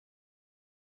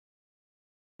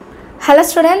Hello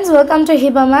students, welcome to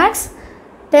Hiba Max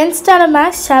 10th standard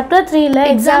Max chapter 3 la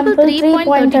example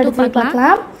 3.32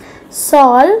 பார்க்கலாம்.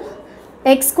 Solve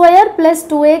x square plus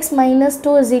 2x minus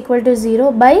 2 is equal to 0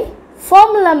 by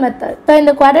formula method. இப்போ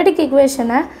இந்த quadratic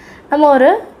equation நம்ம ஒரு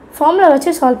formula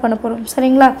வச்சு solve பண்ண போறோம்.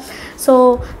 சரிங்களா? So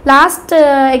last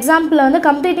example வந்து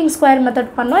completing square method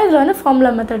பண்ணோம். இதுல வந்து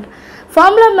formula method.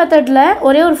 Formula methodல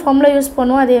ஒரே ஒரு formula யூஸ்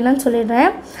பண்ணுவோம். அது என்னன்னு சொல்லிடுறேன்.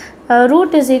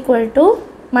 Root is equal to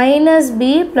minus b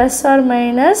plus or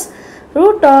minus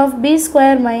root of b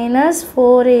square minus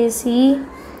 4ac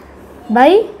by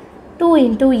 2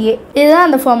 into a. இதுதான்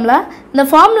அந்த ஃபார்முலா. இந்த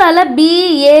ஃபார்முலால b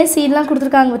a c எல்லாம்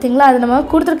கொடுத்திருக்காங்க பாத்தீங்களா? அது நம்ம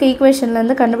கொடுத்திருக்க ஈக்குவேஷன்ல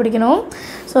இருந்து கண்டுபிடிக்கணும்.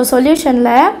 So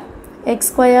சொல்யூஷன்ல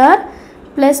x square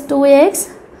plus 2x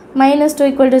minus 2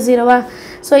 equal to 0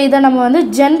 so இத நம்ம வந்து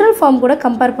ஜெனரல் ஃபார்ம் கூட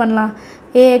கம்பேர் பண்ணலாம்.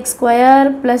 ax square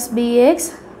plus bx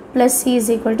plus c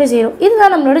is equal to 0.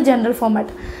 இதுதான் நம்மளோட ஜெனரல்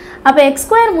ஃபார்மட். அப்ப x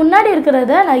square முன்னாடி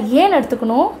இருக்குறத நான் ஏன்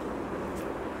எடுத்துக்கணும்?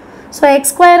 So x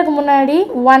square க்கு முன்னாடி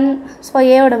 1, so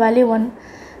a ஓட வேல்யூ 1,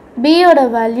 b ஓட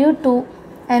வேல்யூ 2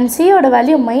 and c ஓட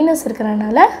வேல்யூ மைனஸ்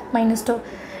இருக்கறனால -2.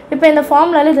 இப்போ இந்த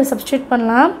ஃபார்முலால இத சப்ஸ்டிட்யூட்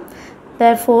பண்ணலாம்.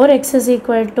 Therefore x is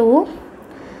equal to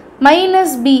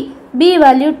minus b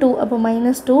value 2 அப்ப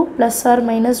 -2 plus or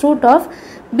minus root of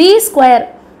b square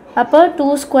அப்ப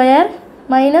 2 square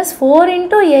minus 4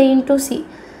 into a into c.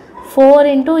 4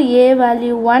 into a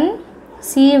value 1,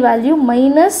 c value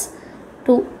minus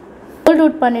 2. Whole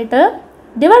root பண்ணிட்டு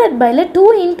divided by 2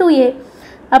 into a.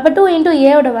 அப்ப 2 into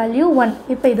a ஓட value 1.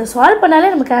 இப்போ இத solve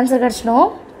பண்ணாலே நமக்கு answer கிடைச்சிடும்.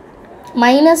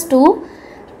 -2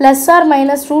 plus or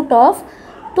minus root of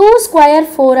 2 square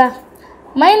 4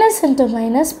 minus into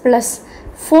minus plus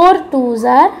 4 2s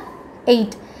are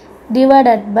 8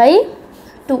 divided by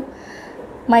 2.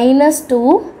 -2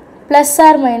 plus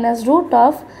or minus root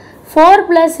of 4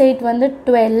 plus 8 வந்து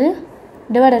 12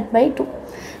 divided by 2.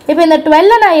 இப்போ இந்த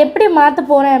 12 நான் எப்படி மாத்த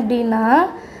போறேன் அப்படினா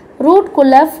ரூட்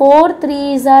குள்ள 4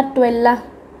 3s are 12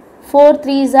 4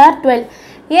 3s are 12.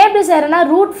 ஏன் இப்படி செய்றேன்னா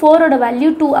ரூட் 4 ஓட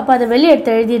வேல்யூ 2 அப்ப அத வெளிய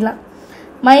எடுத்து எழுதிடலாம்.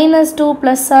 -2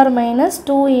 plus or minus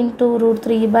 2 into root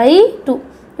 3 by 2.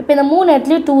 இப்போ இந்த மூணு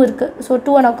இடத்துலயும் 2 இருக்கு. சோ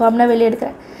 2 நான் காமனா வெளிய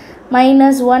எடுக்கிறேன்.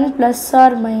 -1 plus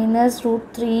or minus root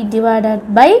 3 divided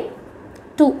by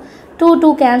 2. 2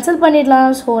 cancel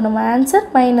பண்ணிடலாம். சோ நம்ம answer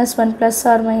 -1 plus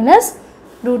or minus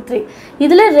root 3.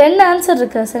 இதுல ரெண்டு ஆன்சர்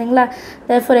இருக்கு சரிங்களா?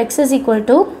 Therefore x is equal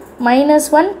to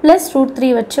 -1 plus root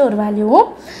 3 வச்சு ஒரு வேல்யூ,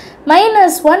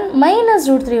 -1 minus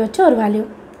root 3 வச்சு ஒரு வேல்யூ.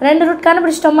 ரெண்டு ரூட்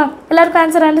கண்டுபிடிச்சிட்டோமா? எல்லாருக்கும்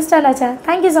ஆன்சர் அண்டர்ஸ்டாண்ட் ஆச்சா?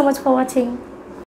 Thank you so much for watching.